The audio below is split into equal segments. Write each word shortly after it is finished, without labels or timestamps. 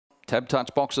Tab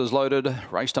touch boxes loaded.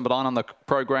 Race number 9 on the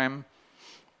program.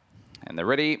 And they're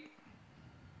ready.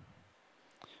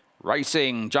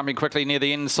 Racing, jumping quickly near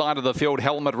the inside of the field.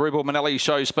 Helmet, Rubel Manelli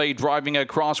show speed. Driving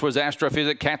across was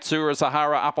Astrophysic, Katsura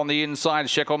Sahara up on the inside.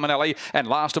 Shekel Manelli, and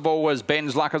last of all was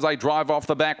Ben's Luck as they drive off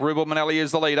the back. Rubel Manelli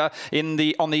is the leader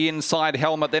on the inside.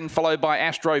 Helmet, then followed by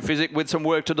Astrophysic with some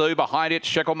work to do. Behind it,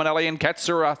 Shekel Manelli and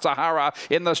Katsura Sahara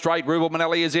in the straight. Rubel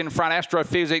Manelli is in front.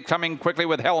 Astrophysic coming quickly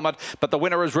with Helmet, but the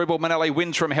winner is Rubel Manelli.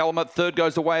 Wins from Helmet. Third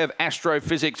goes the way of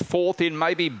Astrophysics. Fourth in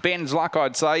maybe Ben's Luck,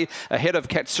 I'd say, ahead of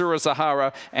Katsura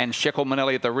Sahara and Shekel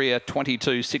Manelli at the rear.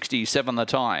 22.67 the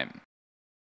time.